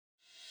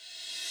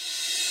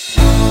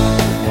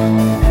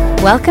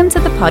Welcome to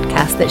the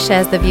podcast that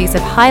shares the views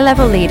of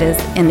high-level leaders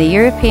in the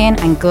European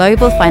and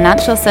global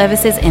financial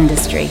services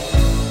industry.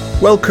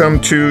 Welcome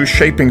to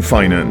Shaping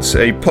Finance,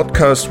 a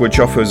podcast which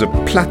offers a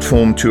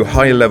platform to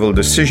high-level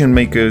decision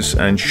makers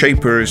and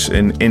shapers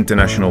in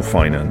international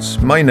finance.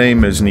 My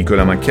name is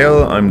Nicolas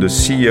Maquel. I'm the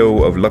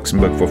CEO of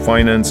Luxembourg for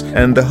Finance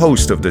and the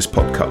host of this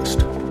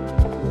podcast.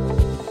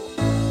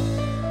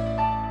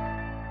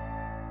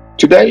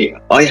 Today,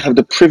 I have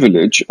the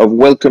privilege of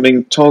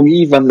welcoming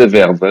Tanguy van der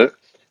Werve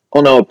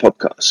on our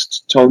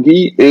podcast.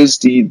 Tanguy is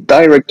the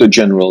Director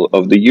General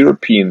of the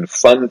European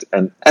Fund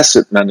and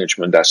Asset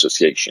Management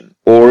Association,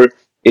 or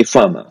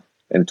EFAMA.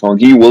 And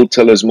Tanguy will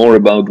tell us more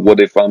about what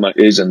EFAMA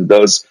is and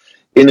does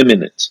in a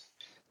minute.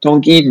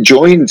 Tanguy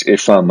joined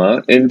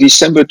EFAMA in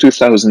December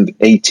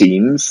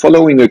 2018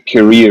 following a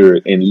career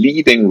in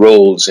leading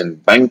roles in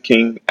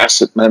banking,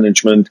 asset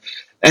management,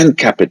 and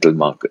capital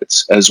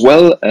markets, as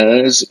well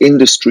as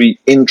industry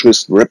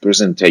interest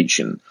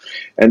representation.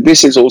 And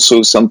this is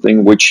also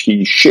something which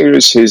he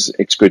shares his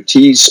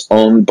expertise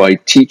on by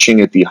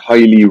teaching at the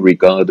highly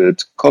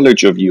regarded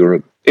College of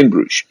Europe in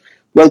Bruges.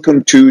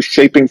 Welcome to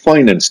Shaping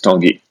Finance,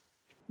 Tanguy.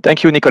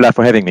 Thank you, Nicolas,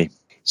 for having me.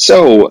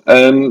 So,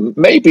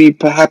 maybe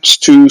perhaps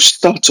to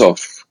start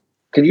off,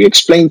 can you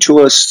explain to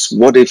us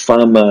what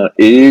EFAMA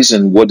is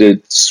and what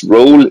its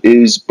role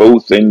is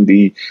both in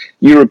the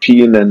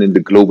European and in the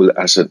global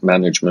asset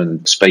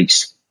management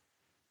space?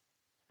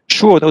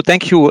 Sure. No,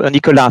 thank you,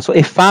 Nicolas. So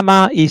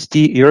EFAMA is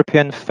the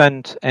European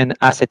Fund and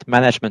Asset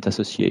Management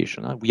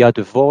Association. We are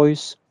the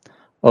voice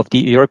of the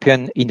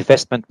European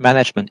investment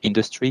management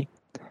industry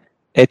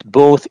at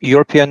both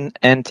European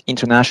and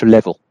international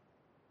level.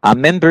 Our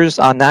members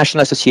are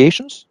national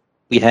associations.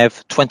 We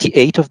have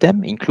 28 of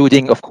them,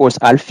 including, of course,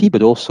 ALFI,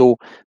 but also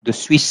the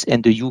Swiss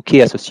and the UK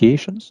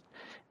associations.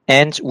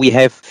 And we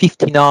have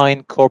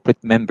 59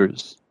 corporate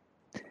members.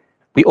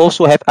 We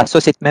also have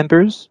associate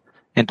members,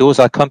 and those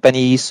are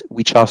companies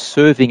which are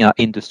serving our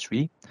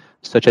industry,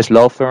 such as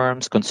law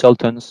firms,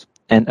 consultants,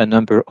 and a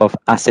number of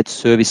asset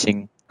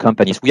servicing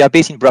companies. We are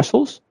based in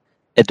Brussels,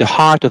 at the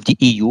heart of the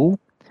EU,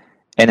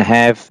 and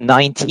have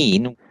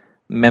 19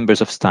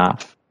 members of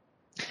staff.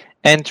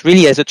 And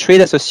really, as a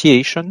trade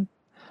association,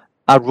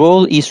 our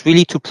role is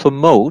really to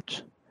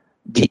promote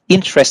the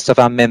interests of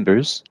our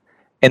members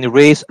and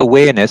raise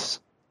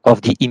awareness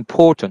of the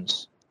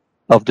importance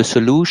of the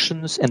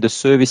solutions and the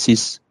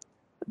services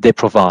they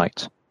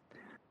provide.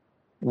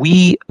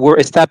 We were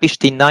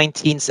established in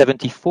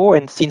 1974,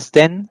 and since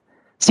then,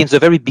 since the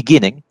very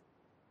beginning,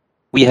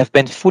 we have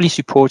been fully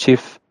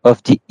supportive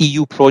of the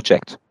EU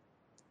project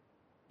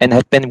and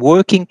have been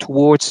working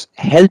towards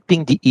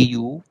helping the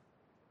EU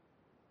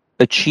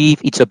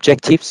achieve its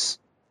objectives,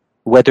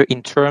 whether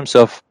in terms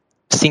of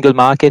single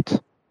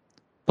market,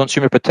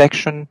 consumer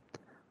protection,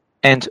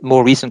 and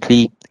more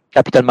recently,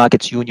 capital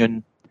markets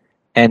union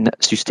and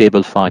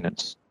sustainable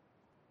finance.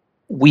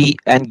 We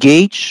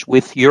engage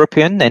with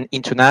European and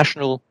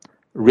international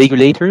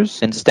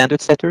regulators and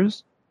standard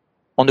setters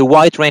on a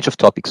wide range of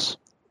topics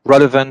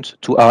relevant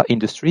to our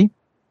industry.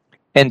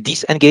 And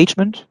this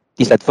engagement,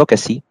 this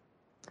advocacy,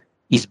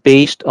 is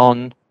based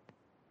on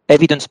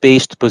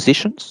evidence-based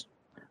positions,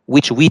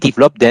 which we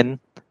develop then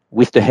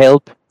with the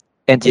help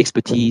and the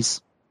expertise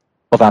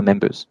of our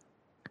members.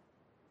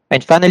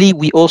 And finally,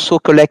 we also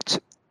collect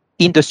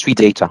industry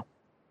data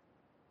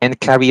and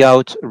carry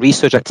out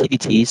research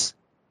activities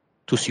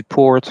to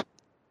support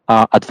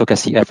our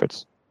advocacy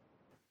efforts.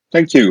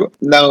 Thank you.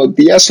 Now,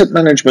 the asset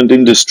management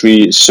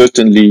industry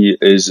certainly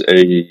is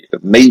a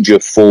major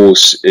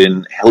force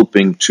in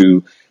helping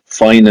to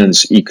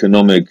finance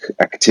economic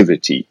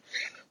activity.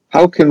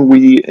 How can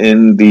we,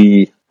 in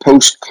the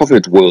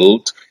post-COVID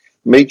world,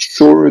 make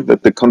sure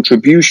that the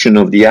contribution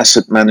of the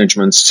asset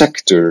management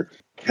sector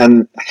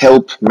can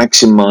help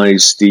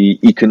maximize the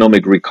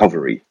economic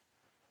recovery?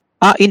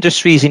 Our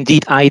industry is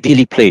indeed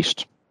ideally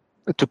placed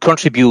to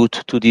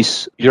contribute to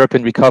this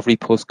European recovery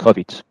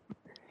post-COVID.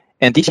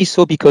 And this is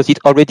so because it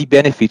already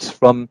benefits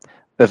from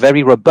a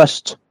very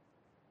robust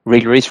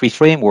regulatory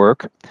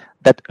framework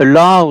that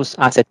allows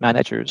asset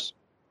managers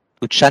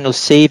to channel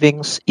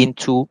savings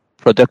into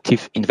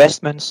productive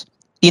investments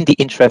in the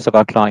interest of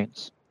our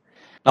clients.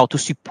 Now, to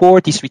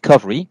support this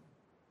recovery,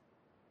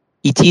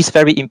 it is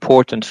very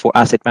important for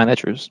asset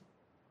managers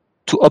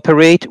to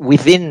operate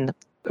within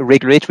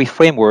regulatory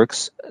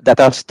frameworks that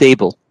are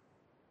stable.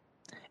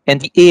 And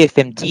the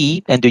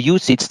AFMD and the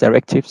UCITS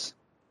directives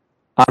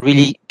are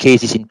really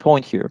cases in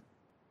point here.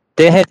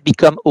 They have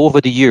become, over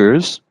the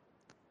years,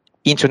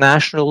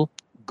 international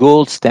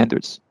gold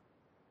standards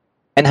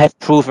and have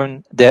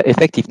proven their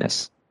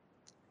effectiveness.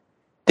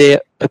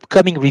 Their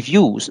upcoming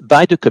reviews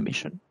by the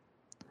Commission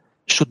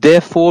should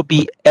therefore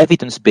be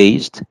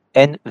evidence-based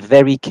and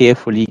very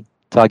carefully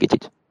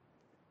targeted.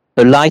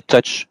 A light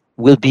touch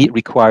will be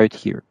required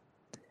here.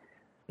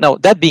 Now,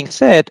 that being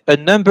said, a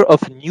number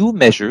of new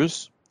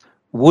measures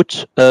would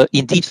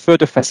indeed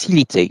further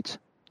facilitate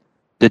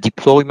the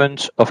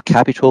deployment of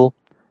capital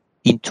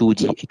into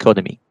the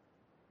economy.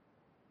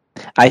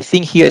 I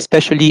think here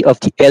especially of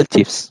the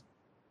LTIFs,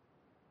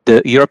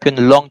 the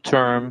European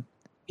Long-Term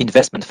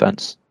investment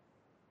funds.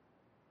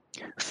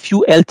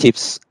 Few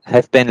LTIFs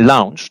have been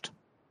launched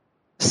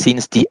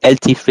since the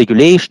LTIF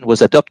regulation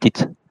was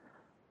adopted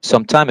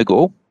some time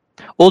ago,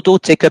 although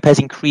take-up has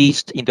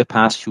increased in the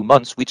past few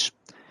months, which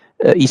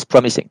is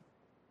promising.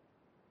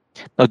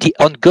 Now, the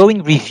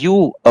ongoing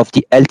review of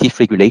the LTIF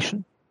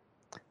regulation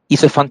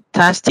is a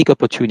fantastic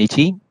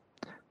opportunity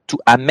to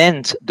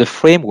amend the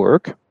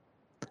framework,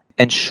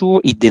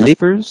 ensure it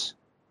delivers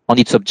on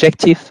its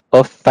objective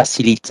of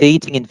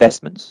facilitating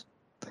investments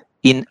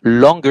in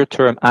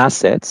longer-term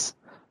assets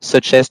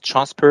such as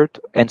transport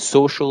and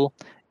social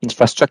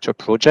infrastructure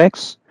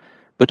projects,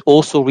 but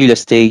also real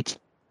estate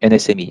and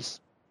SMEs.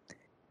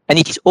 And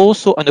it is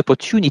also an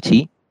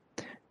opportunity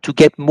to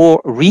get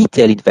more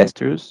retail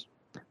investors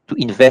to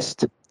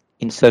invest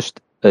in such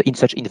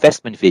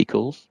investment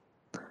vehicles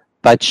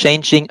by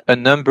changing a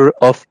number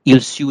of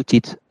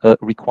ill-suited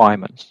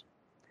requirements.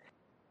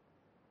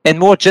 And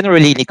more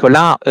generally,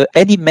 Nicolas,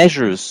 any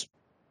measures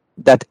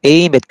that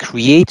aim at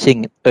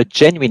creating a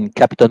genuine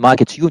capital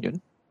markets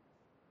union,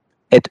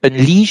 at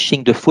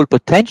unleashing the full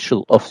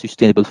potential of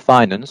sustainable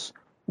finance,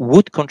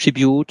 would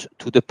contribute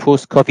to the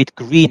post-COVID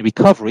green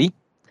recovery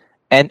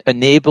and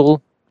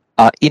enable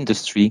our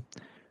industry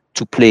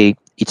to play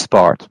its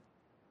part.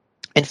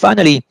 And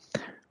finally,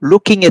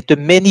 looking at the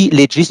many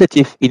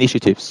legislative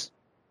initiatives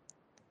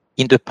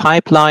in the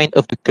pipeline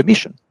of the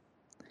Commission,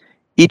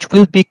 it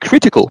will be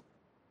critical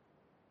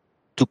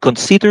to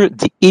consider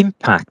the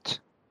impact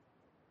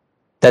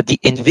that the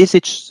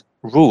envisaged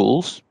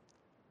rules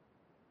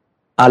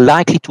are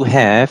likely to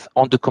have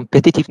on the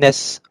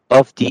competitiveness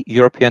of the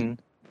European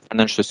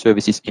financial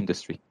services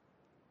industry.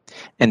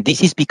 And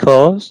this is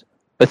because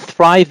a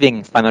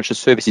thriving financial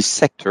services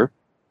sector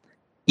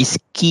is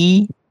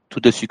key to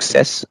the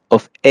success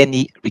of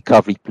any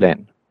recovery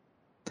plan.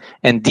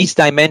 And this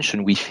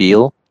dimension, we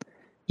feel,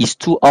 is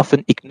too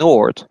often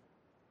ignored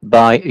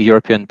by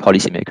European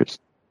policymakers.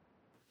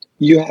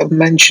 You have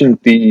mentioned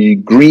the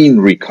green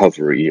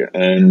recovery,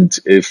 and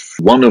if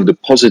one of the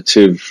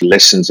positive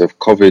lessons of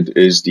COVID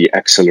is the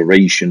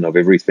acceleration of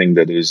everything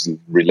that is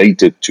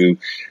related to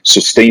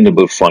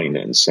sustainable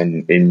finance,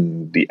 and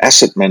in the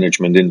asset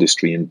management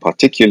industry in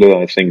particular,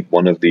 I think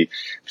one of the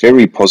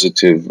very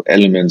positive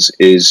elements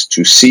is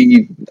to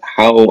see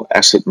how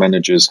asset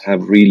managers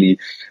have really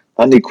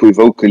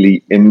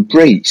unequivocally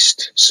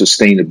embraced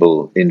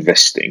sustainable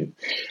investing.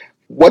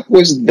 What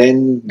was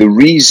then the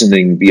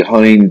reasoning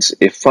behind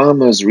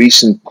IFAMA's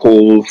recent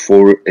call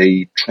for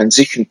a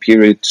transition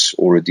period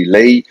or a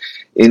delay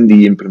in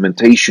the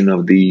implementation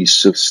of the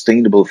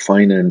Sustainable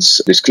Finance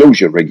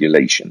Disclosure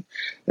Regulation?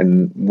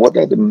 And what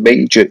are the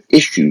major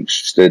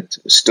issues that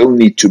still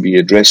need to be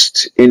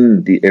addressed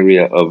in the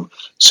area of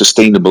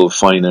sustainable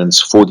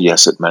finance for the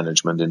asset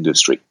management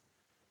industry?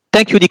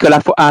 Thank you,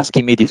 Nicolas, for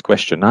asking me this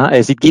question,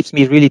 as it gives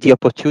me really the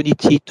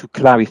opportunity to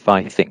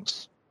clarify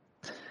things.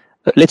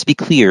 Let's be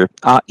clear,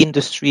 our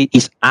industry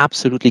is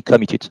absolutely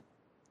committed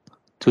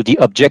to the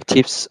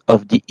objectives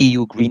of the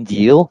EU Green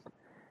Deal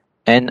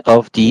and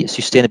of the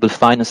Sustainable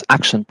Finance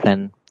Action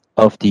Plan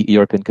of the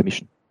European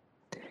Commission.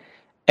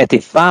 At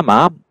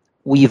IFAMA,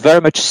 we very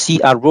much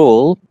see our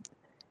role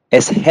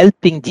as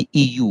helping the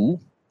EU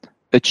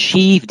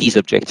achieve these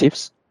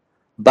objectives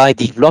by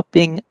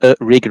developing a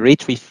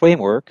regulatory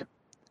framework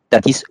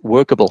that is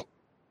workable.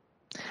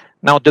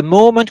 Now, the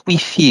moment we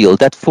feel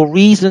that for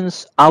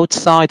reasons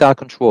outside our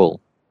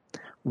control,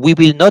 we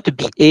will not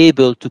be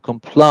able to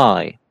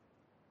comply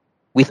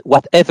with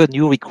whatever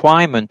new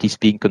requirement is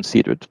being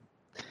considered,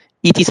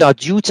 it is our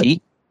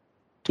duty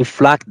to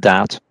flag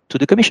that to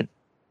the Commission.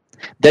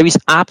 There is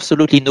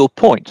absolutely no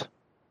point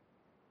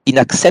in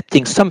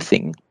accepting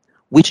something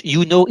which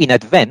you know in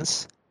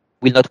advance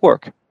will not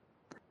work.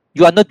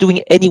 You are not doing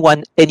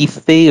anyone any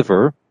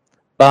favor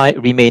by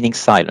remaining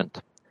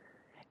silent.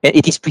 And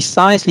it is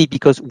precisely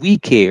because we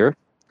care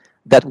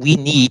that we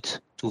need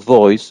to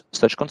voice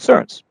such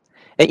concerns.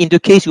 And in the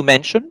case you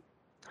mentioned,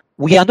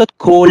 we are not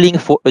calling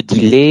for a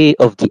delay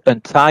of the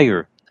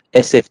entire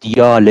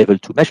SFDR Level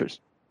 2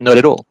 measures. Not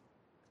at all.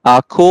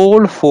 Our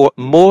call for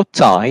more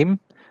time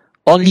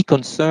only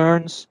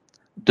concerns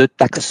the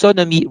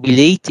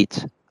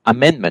taxonomy-related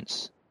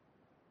amendments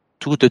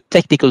to the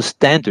technical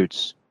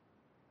standards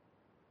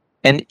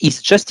and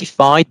is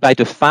justified by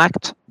the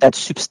fact that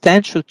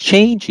substantial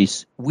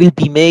changes will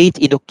be made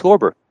in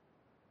October.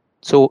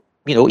 So,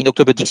 in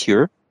October this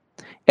year,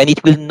 and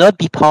it will not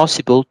be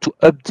possible to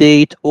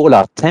update all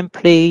our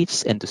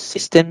templates and the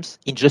systems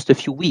in just a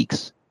few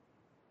weeks.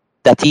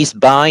 That is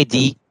by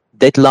the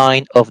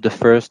deadline of the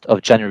 1st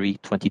of January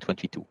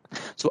 2022.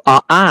 So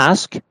our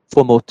ask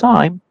for more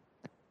time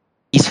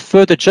is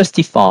further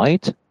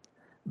justified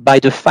by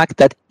the fact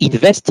that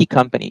investee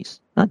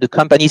companies, the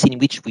companies in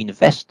which we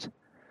invest,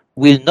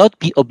 will not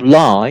be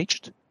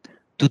obliged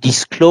to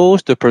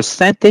disclose the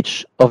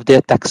percentage of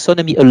their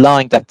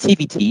taxonomy-aligned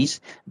activities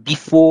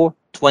before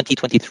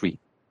 2023.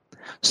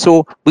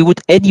 So we would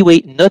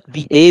anyway not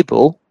be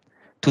able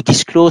to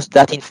disclose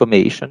that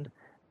information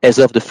as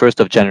of the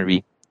 1st of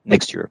January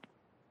next year.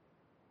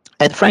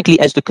 And frankly,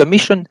 as the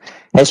Commission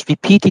has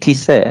repeatedly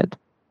said,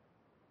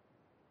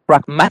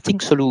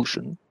 pragmatic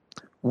solution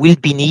will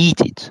be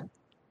needed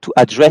to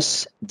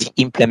address the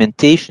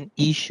implementation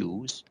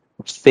issues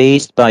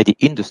faced by the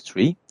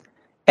industry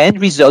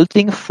and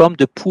resulting from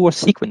the poor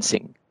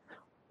sequencing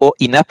or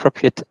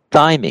inappropriate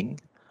timing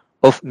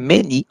of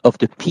many of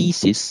the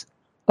pieces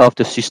of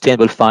the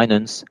sustainable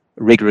finance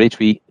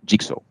regulatory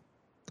jigsaw.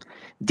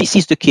 This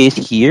is the case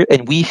here,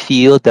 and we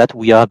feel that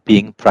we are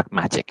being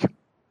pragmatic.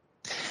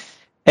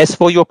 As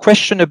for your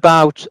question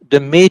about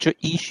the major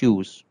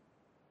issues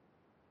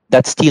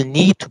that still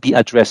need to be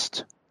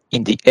addressed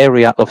in the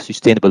area of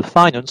sustainable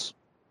finance,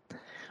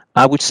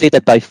 I would say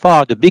that by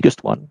far the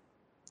biggest one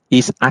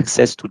is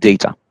access to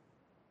data.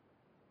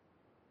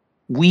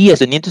 We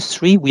as an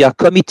industry, we are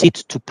committed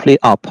to play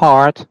our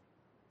part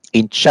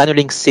in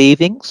channeling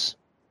savings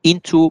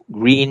into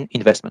green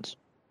investments,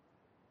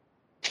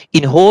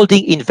 in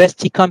holding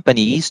investee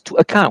companies to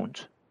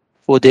account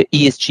for their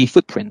ESG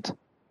footprint,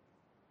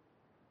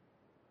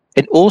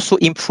 and also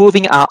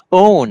improving our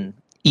own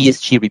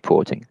ESG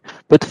reporting.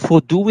 But for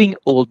doing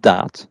all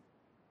that,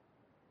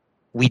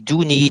 we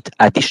do need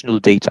additional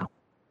data.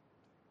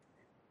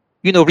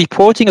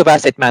 Reporting of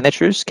asset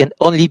managers can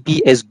only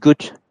be as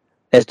good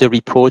as the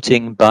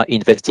reporting by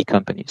investee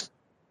companies.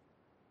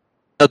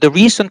 Now, the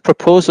recent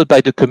proposal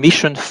by the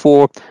Commission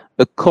for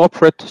a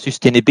Corporate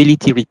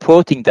Sustainability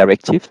Reporting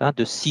Directive,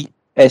 the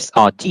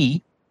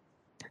CSRD,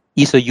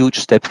 is a huge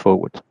step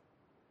forward.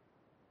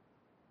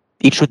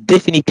 It should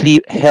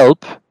definitely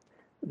help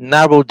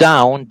narrow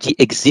down the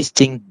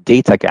existing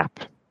data gap.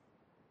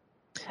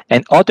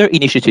 And other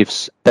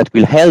initiatives that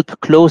will help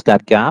close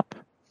that gap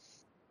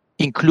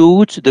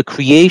include the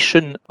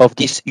creation of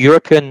this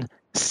European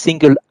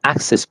Single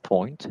Access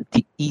Point,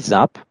 the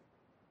ESAP,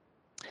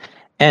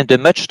 and the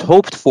much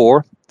hoped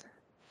for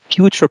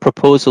future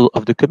proposal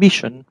of the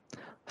Commission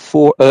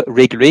for a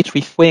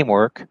regulatory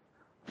framework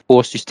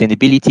for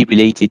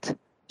sustainability-related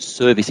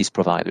services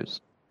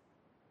providers.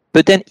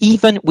 But then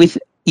even with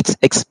its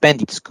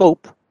expanded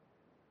scope,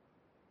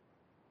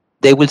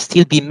 there will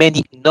still be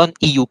many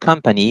non-EU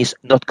companies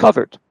not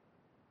covered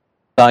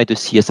by the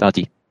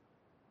CSRD.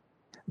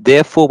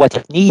 Therefore, what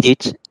is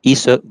needed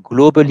is a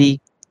globally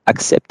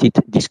accepted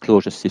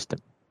disclosure system.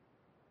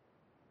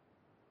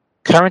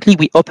 Currently,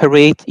 we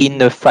operate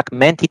in a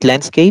fragmented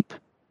landscape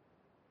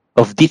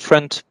of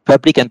different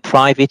public and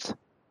private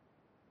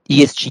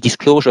ESG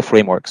disclosure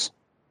frameworks,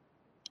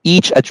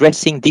 each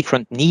addressing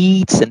different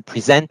needs and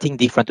presenting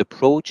different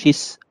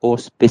approaches or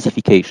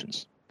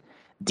specifications.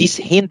 This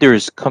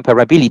hinders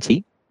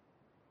comparability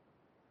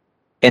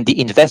and the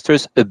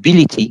investor's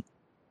ability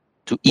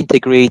to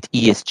integrate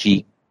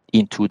ESG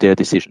into their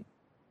decision.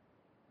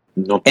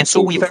 Not to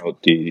talk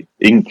about the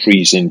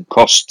increase in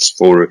costs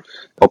for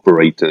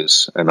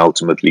operators and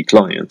ultimately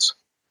clients.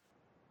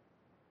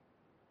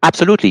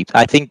 Absolutely.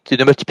 I think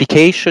the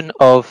multiplication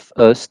of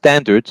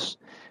standards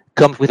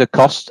comes with a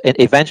cost, and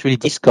eventually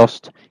this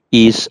cost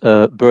is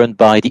borne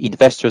by the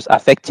investors,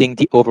 affecting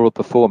the overall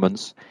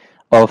performance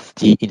of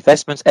the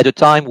investments at a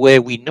time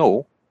where we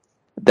know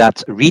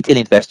that retail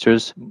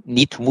investors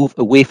need to move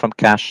away from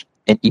cash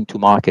and into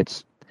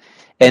markets.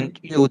 And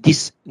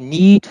this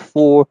need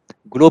for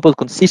global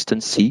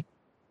consistency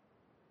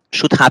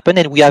should happen,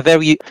 and we are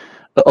very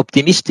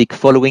optimistic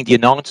following the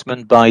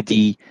announcement by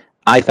the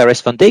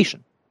IFRS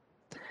Foundation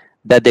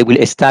that they will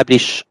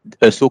establish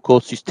a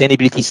so-called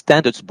Sustainability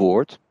Standards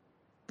Board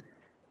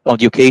on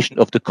the occasion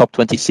of the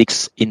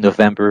COP26 in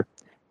November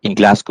in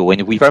Glasgow.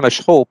 And we very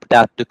much hope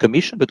that the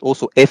Commission, but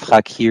also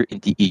EFRAG here in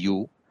the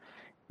EU,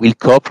 will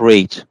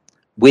cooperate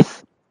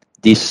with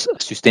this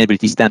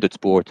Sustainability Standards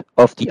Board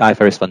of the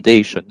IFRS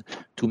Foundation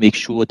to make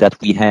sure that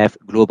we have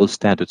global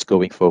standards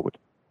going forward.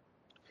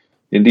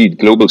 Indeed,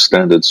 global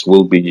standards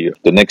will be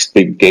the next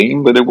big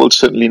game, but it will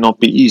certainly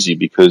not be easy,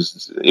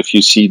 because if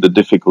you see the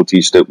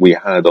difficulties that we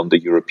had on the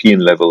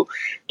European level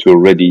to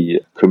already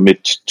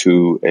commit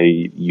to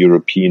a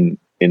European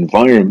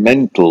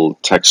environmental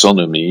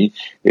taxonomy,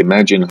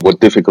 imagine what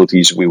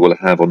difficulties we will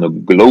have on a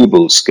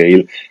global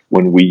scale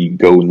when we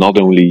go not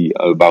only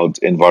about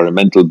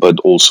environmental but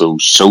also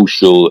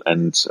social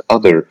and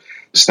other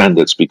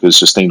standards, because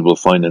sustainable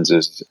finance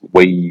is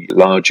way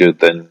larger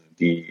than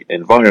the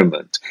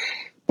environment.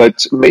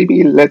 But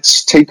maybe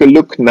let's take a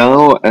look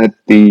now at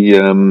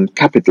the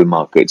capital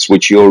markets,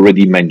 which you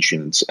already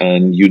mentioned.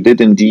 And you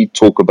did indeed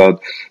talk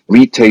about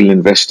retail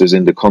investors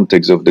in the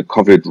context of the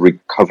COVID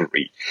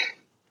recovery.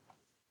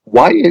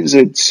 Why is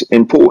it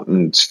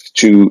important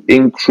to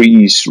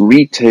increase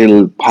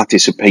retail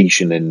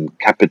participation in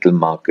capital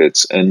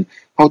markets, and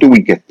how do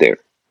we get there?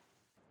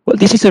 Well,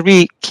 this is a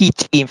really key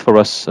theme for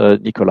us,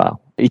 Nicolas.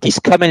 It is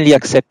commonly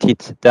accepted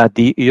that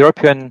the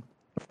European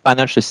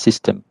financial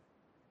system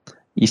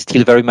is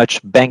still very much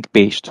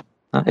bank-based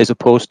as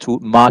opposed to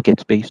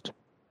market-based.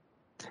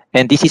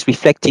 And this is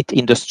reflected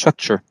in the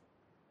structure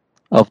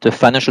of the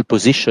financial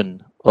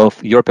position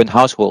of European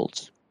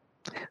households,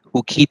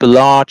 who keep a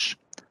large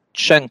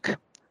chunk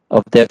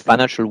of their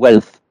financial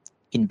wealth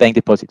in bank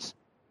deposits.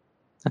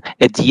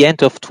 At the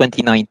end of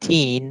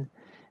 2019,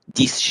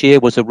 this share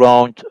was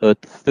around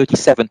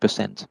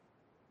 37%,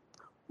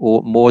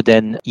 or more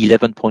than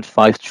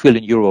 11.5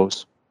 trillion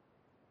euros.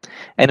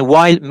 And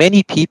while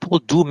many people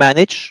do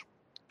manage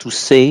to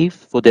save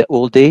for their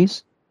old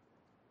days,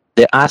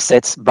 their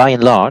assets, by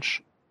and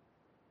large,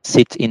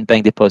 sit in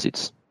bank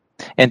deposits.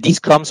 And this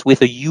comes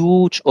with a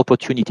huge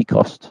opportunity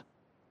cost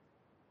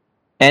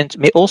and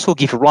may also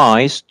give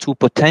rise to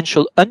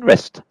potential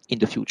unrest in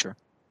the future,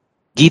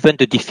 given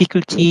the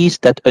difficulties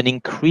that an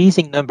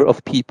increasing number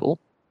of people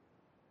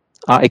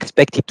are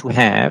expected to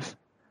have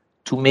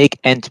to make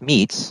ends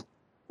meet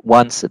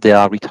once they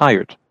are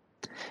retired.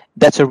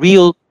 That's a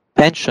real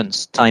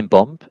pensions time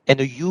bomb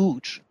and a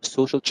huge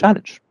social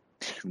challenge.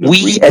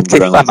 We at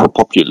ground for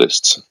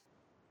populists.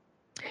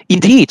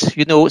 Indeed,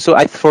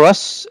 for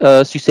us,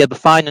 sustainable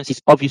finance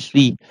is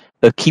obviously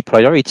a key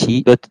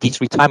priority, but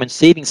this retirement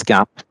savings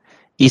gap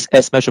is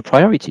as much a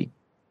priority.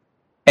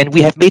 And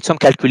we have made some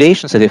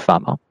calculations at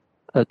EFAMA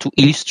to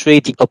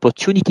illustrate the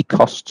opportunity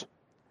cost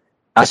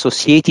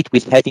associated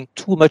with having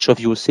too much of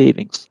your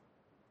savings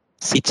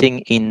sitting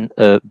in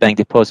bank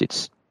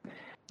deposits.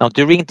 Now,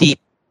 during the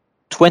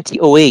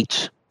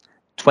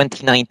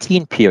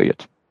 2008-2019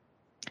 period,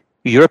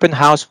 European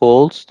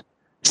households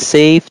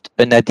saved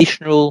an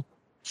additional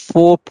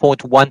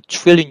 4.1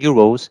 trillion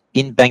euros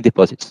in bank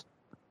deposits.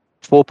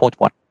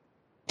 4.1.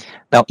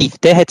 Now, if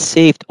they had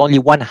saved only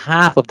one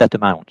half of that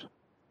amount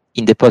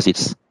in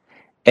deposits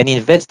and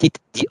invested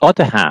the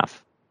other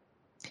half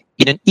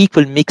in an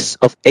equal mix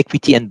of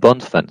equity and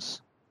bond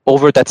funds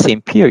over that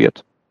same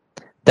period,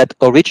 that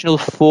original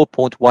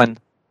 4.1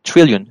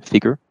 trillion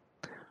figure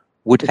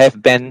would have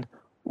been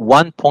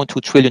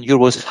 1.2 trillion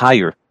euros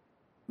higher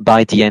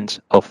by the end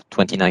of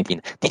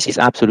 2019. This is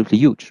absolutely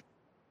huge.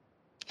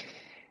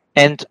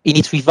 And in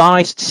its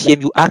revised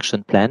CMU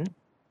action plan,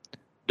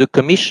 the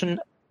Commission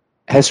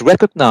has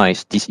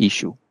recognized this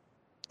issue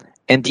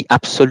and the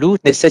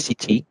absolute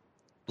necessity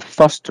to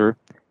foster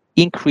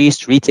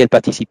increased retail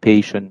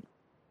participation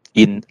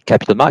in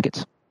capital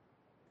markets.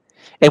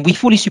 And we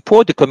fully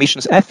support the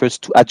Commission's efforts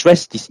to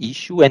address this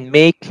issue and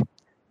make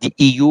the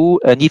EU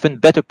an even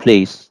better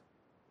place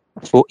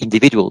for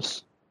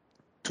individuals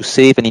to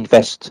save and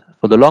invest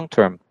for the long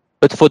term.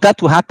 But for that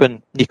to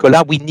happen,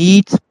 Nicolas, we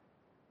need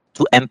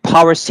to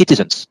empower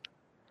citizens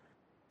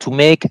to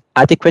make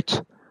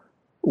adequate,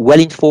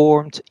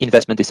 well-informed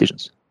investment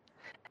decisions.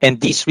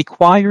 And this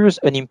requires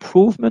an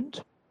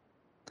improvement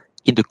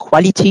in the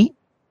quality,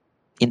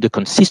 in the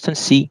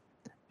consistency,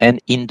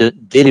 and in the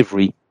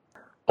delivery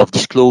of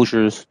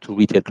disclosures to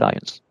retail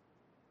clients.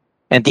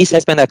 And this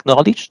has been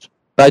acknowledged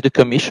by the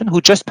Commission,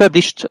 who just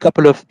published a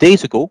couple of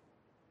days ago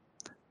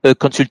a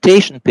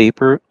consultation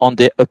paper on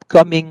the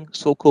upcoming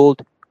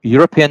so-called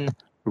European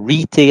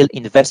Retail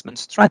Investment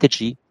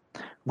Strategy,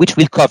 which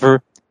will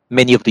cover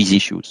many of these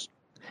issues.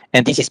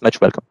 And this is much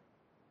welcome.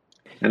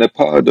 And a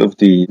part of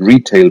the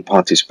retail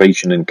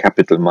participation in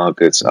capital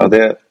markets, are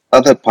there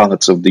other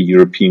parts of the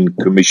European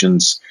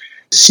Commission's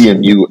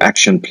CMU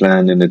action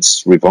plan in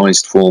its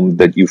revised form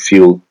that you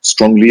feel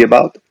strongly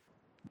about?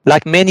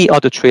 Like many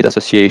other trade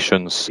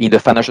associations in the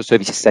financial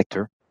services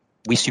sector,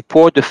 we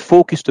support the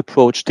focused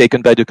approach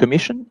taken by the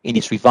Commission in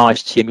its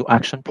revised CMU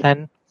action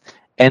plan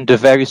and the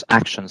various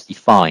actions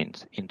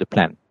defined in the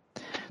plan.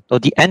 Now,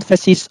 the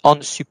emphasis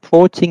on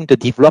supporting the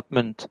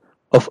development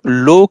of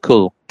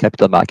local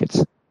capital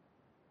markets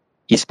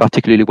is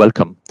particularly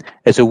welcome,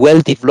 as a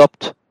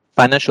well-developed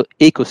financial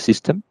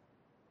ecosystem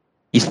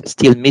is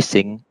still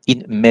missing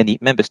in many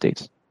member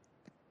states.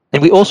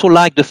 And we also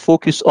like the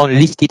focus on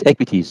listed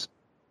equities.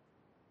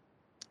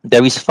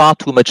 There is far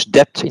too much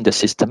debt in the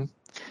system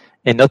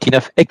and not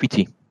enough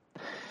equity.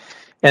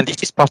 And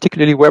this is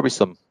particularly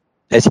worrisome,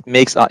 as it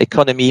makes our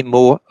economy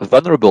more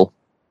vulnerable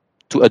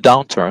to a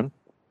downturn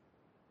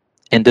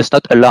and does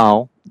not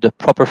allow the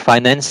proper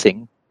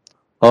financing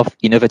of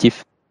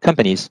innovative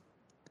companies.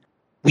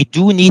 We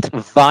do need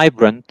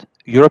vibrant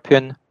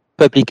European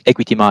public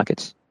equity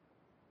markets,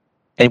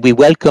 and we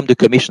welcome the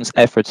Commission's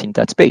efforts in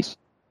that space.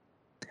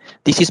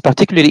 This is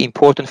particularly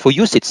important for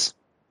UCITS,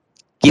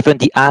 given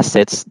the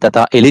assets that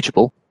are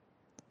eligible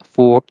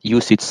for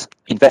UCITS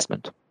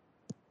investment.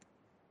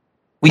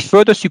 We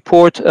further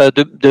support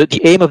the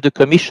aim of the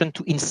Commission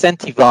to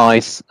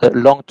incentivize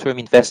long-term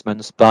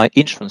investments by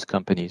insurance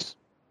companies.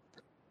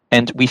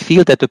 And we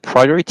feel that the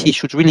priority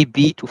should really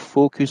be to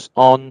focus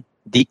on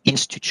the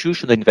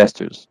institutional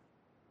investors.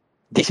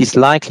 This is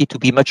likely to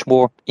be much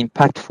more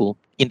impactful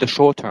in the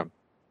short term.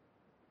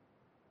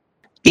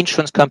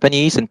 Insurance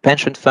companies and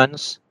pension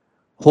funds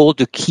hold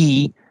the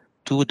key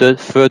to the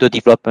further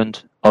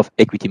development of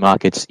equity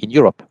markets in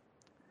Europe.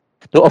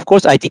 Now, of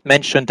course, I did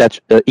mention that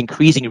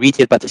increasing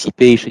retail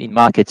participation in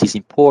markets is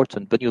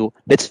important, but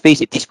let's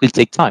face it, this will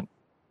take time.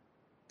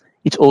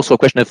 It's also a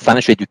question of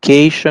financial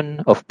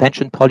education, of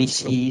pension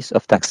policies,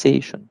 of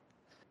taxation.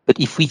 But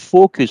if we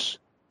focus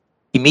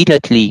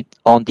immediately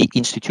on the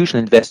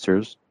institutional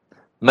investors,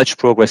 much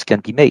progress can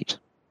be made.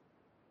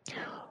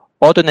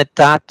 Other than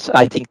that,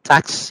 I think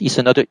tax is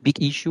another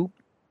big issue.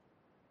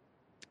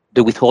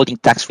 The withholding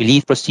tax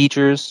relief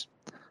procedures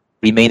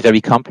remain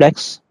very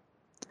complex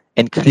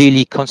and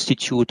clearly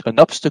constitute an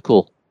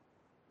obstacle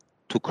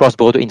to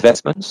cross-border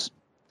investments,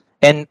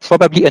 and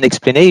probably an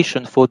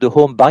explanation for the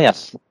home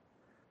bias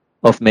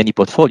of many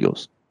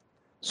portfolios.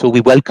 So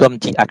we welcome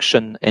the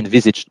action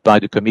envisaged by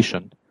the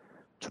Commission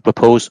to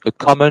propose a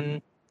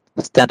common,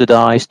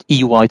 standardized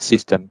EU-wide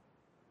system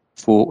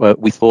for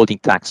withholding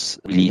tax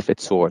relief at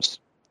source.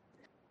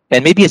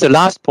 And maybe as a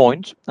last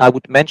point, I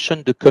would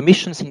mention the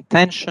Commission's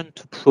intention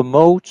to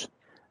promote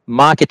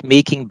market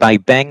making by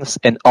banks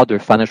and other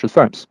financial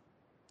firms.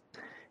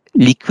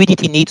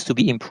 Liquidity needs to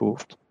be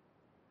improved,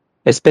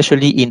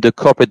 especially in the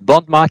corporate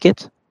bond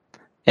market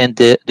and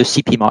the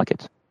CP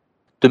market.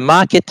 The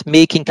market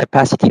making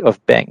capacity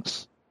of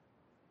banks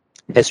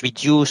has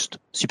reduced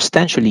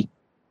substantially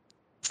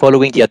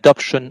following the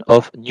adoption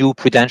of new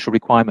prudential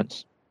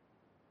requirements.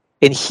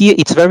 And here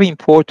it's very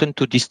important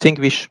to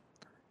distinguish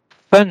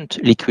fund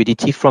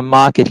liquidity from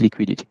market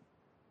liquidity.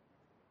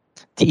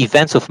 The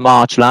events of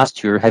March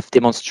last year have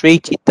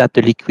demonstrated that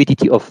the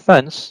liquidity of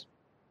funds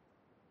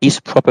is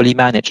properly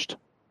managed,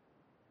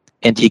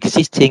 and the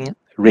existing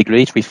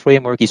regulatory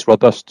framework is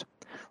robust.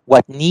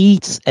 What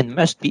needs and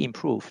must be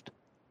improved,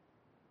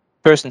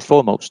 first and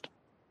foremost,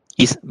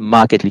 is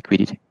market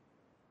liquidity.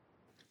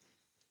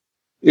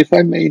 If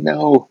I may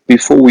now,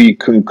 before we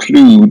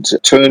conclude,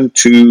 turn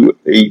to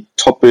a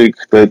topic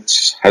that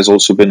has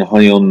also been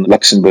high on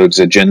Luxembourg's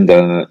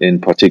agenda,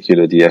 in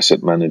particular the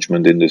asset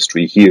management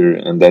industry here,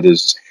 and that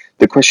is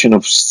the question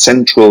of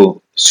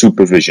central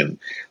supervision.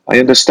 I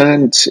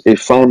understand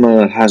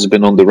IFAMA has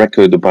been on the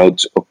record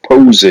about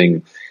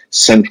opposing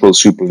central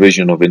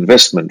supervision of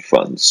investment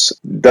funds.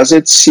 Does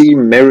it see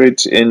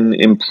merit in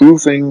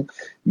improving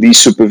the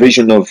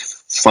supervision of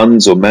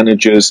funds or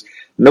managers,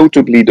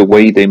 notably the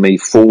way they may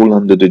fall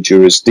under the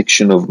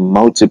jurisdiction of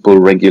multiple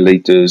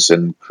regulators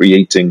and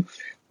creating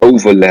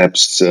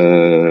overlaps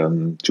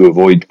to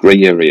avoid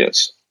grey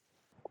areas?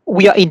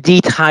 We are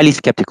indeed highly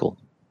skeptical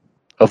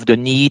of the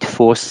need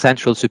for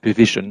central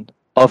supervision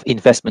of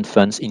investment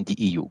funds in the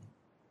EU.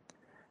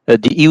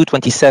 The EU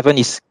 27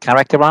 is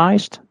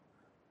characterized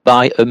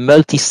by a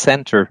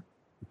multi-center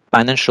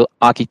financial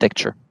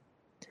architecture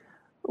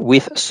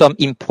with some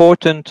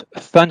important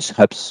funds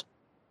hubs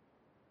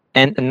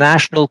and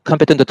national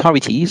competent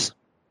authorities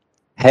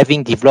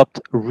having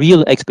developed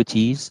real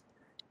expertise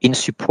in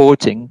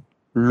supporting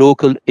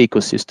local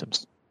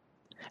ecosystems.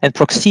 And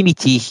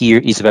proximity here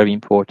is very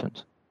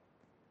important.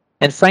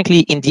 And frankly,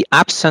 in the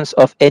absence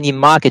of any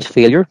market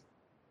failure,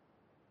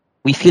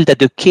 we feel that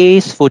the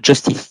case for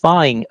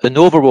justifying an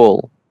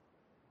overhaul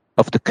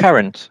of the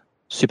current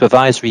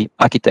supervisory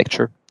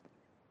architecture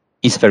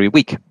is very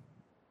weak.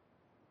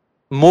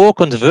 More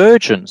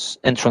convergence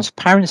and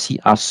transparency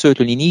are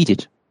certainly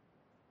needed,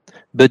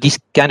 but this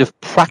kind of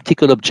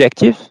practical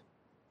objective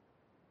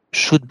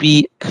should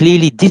be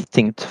clearly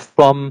distinct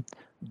from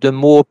the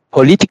more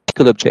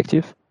political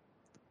objective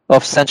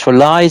of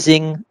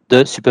centralizing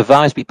the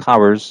supervisory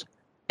powers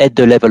at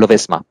the level of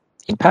ESMA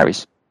in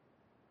Paris.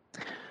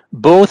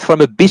 Both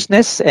from a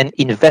business and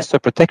investor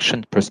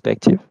protection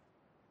perspective,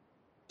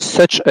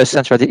 such a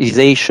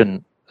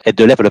centralization at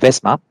the level of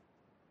ESMA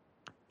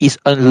is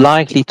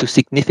unlikely to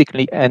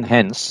significantly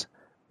enhance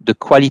the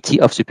quality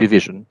of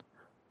supervision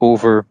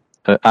over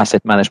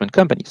asset management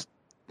companies.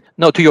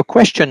 Now, to your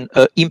question,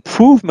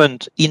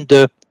 improvement in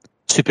the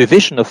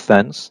supervision of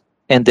funds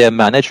and their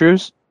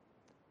managers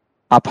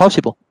are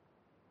possible,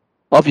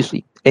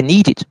 obviously, and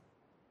needed.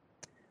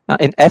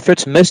 And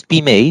efforts must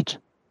be made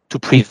to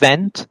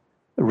prevent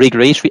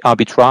regulatory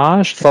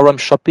arbitrage, forum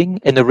shopping,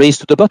 and a race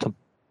to the bottom.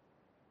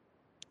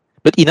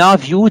 But in our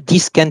view,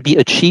 this can be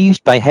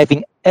achieved by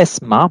having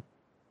ESMA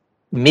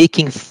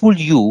making full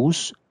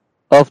use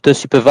of the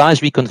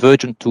supervisory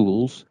convergent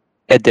tools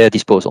at their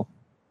disposal.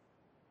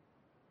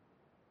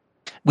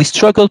 We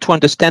struggle to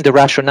understand the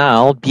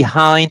rationale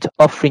behind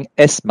offering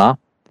ESMA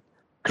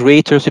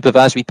greater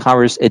supervisory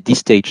powers at this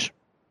stage.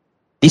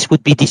 This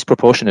would be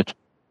disproportionate.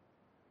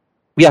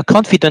 We are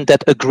confident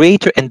that a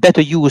greater and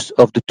better use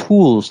of the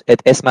tools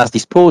at ESMA's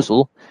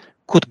disposal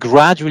could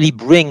gradually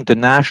bring the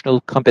national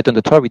competent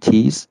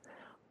authorities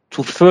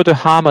to further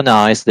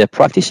harmonize their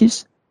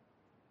practices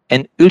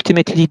and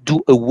ultimately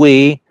do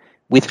away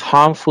with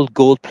harmful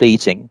gold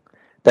plating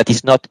that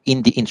is not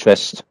in the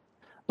interest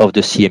of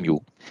the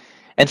CMU.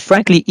 And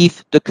frankly,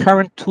 if the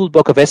current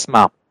toolbox of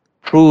ESMA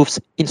proves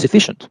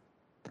insufficient,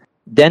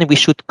 then we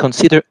should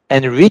consider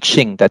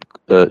enriching that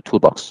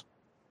toolbox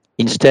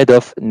instead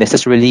of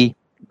necessarily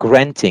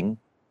granting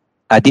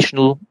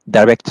additional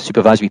direct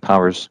supervisory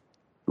powers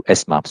to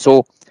ESMA.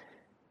 So,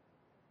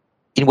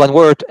 in one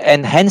word,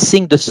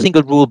 enhancing the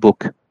single rule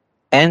book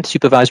and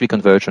supervisory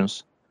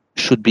convergence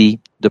should be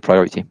the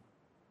priority.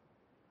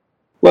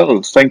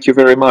 Well, thank you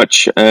very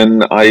much.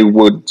 And I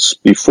would,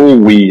 before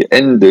we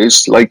end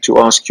this, like to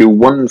ask you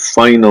one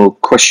final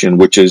question,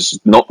 which is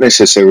not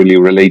necessarily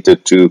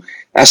related to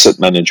asset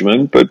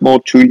management, but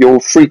more to your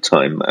free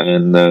time.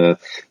 And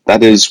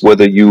that is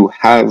whether you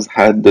have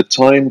had the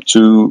time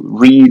to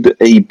read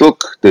a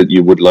book that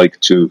you would like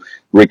to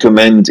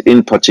recommend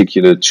in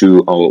particular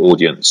to our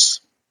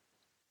audience.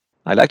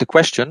 I like the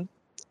question.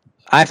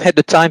 I've had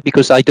the time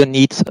because I don't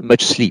need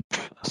much sleep.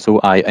 So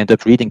I end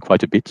up reading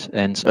quite a bit.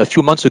 And a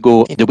few months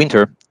ago in the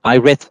winter, I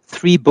read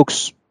 3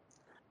 books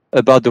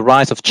about the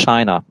rise of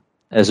China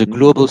as a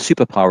global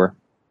superpower.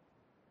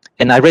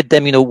 And I read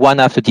them, one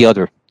after the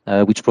other,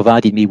 which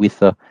provided me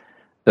with a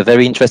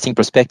very interesting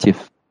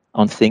perspective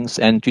on things.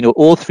 And,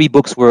 all 3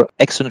 books were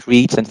excellent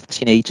reads and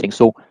fascinating.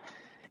 So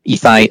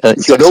if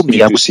you allow me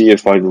to see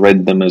if I've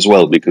read them as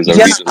well, because I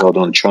read a lot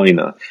on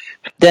China.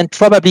 Then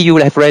probably you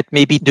will have read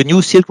maybe The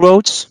New Silk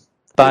Roads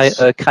by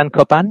Kran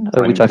Kopan,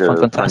 which I found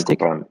fantastic.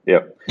 Kopan,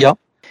 yeah. Yeah.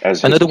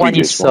 As another one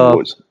is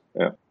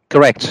yeah.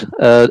 Correct.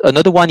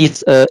 Another one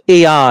is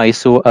AI,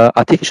 so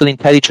artificial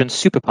intelligence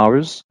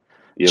superpowers,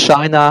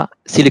 China,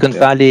 Silicon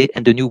Valley,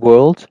 and the New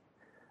World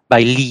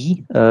by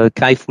Li,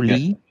 Kai-Fu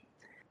Lee.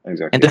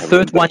 Exactly. And the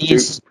third one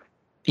is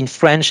in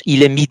French,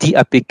 Il est midi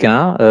à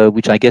Pékin,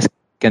 which I guess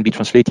can be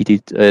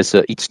translated as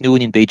It's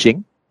Noon in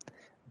Beijing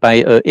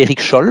by Eric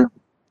Scholl.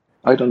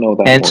 I don't know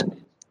that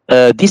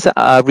one. This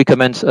I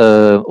recommend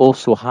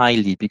also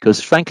highly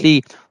because,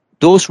 frankly,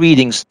 those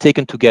readings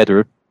taken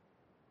together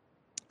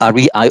are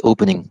really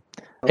eye-opening.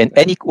 Okay. And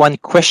anyone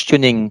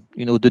questioning,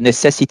 the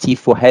necessity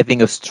for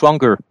having a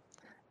stronger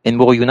and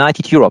more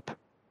united Europe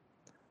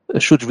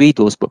should read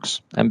those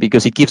books, and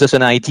because it gives us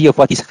an idea of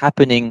what is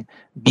happening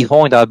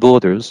behind our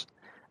borders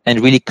and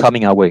really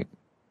coming our way.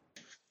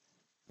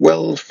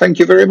 Well, thank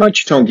you very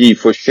much, Tanguy,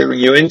 for sharing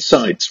your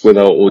insights with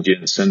our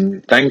audience.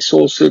 And thanks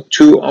also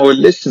to our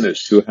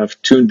listeners who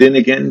have tuned in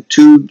again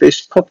to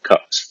this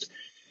podcast.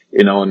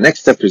 In our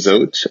next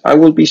episode, I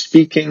will be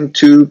speaking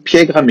to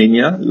Pierre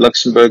Gramegna,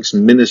 Luxembourg's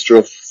Minister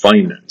of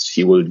Finance.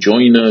 He will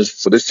join us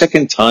for the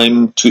second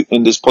time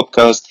in this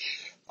podcast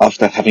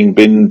after having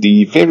been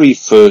the very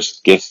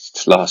first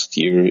guest last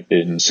year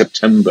in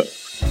September.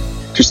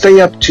 To stay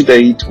up to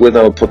date with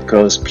our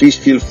podcast, please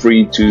feel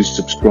free to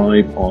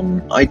subscribe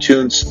on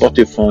iTunes,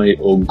 Spotify,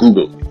 or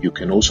Google. You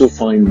can also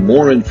find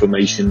more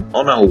information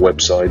on our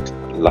website,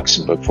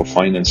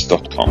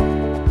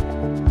 luxembourgforfinance.com.